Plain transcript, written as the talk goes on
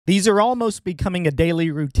These are almost becoming a daily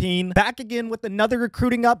routine. Back again with another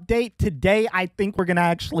recruiting update. Today, I think we're going to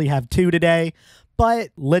actually have two today, but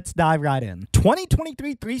let's dive right in.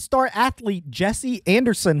 2023 three-star athlete Jesse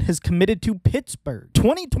Anderson has committed to Pittsburgh.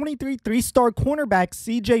 2023 three-star cornerback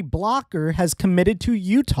CJ Blocker has committed to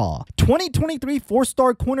Utah. 2023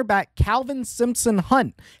 four-star cornerback Calvin Simpson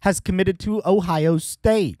Hunt has committed to Ohio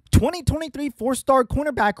State. 2023 four-star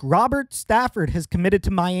cornerback Robert Stafford has committed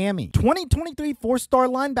to Miami. 2023 four-star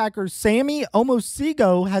linebacker Sammy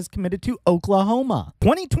Omosigo has committed to Oklahoma.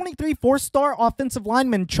 2023 four-star offensive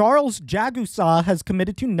lineman Charles Jagusa has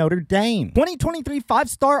committed to Notre Dame. 2023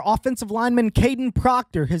 five-star offensive lineman Caden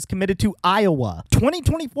Proctor has committed to Iowa.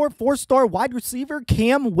 2024 four-star wide receiver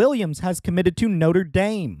Cam Williams has committed to Notre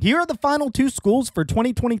Dame. Here are the final two schools for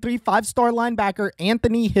 2023 five-star linebacker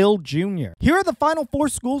Anthony Hill Jr. Here are the final four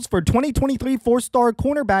schools for 2023 four-star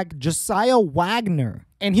cornerback Josiah Wagner.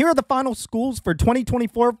 And here are the final schools for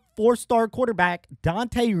 2024 four-star quarterback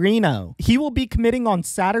Dante Reno. He will be committing on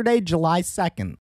Saturday, July 2nd.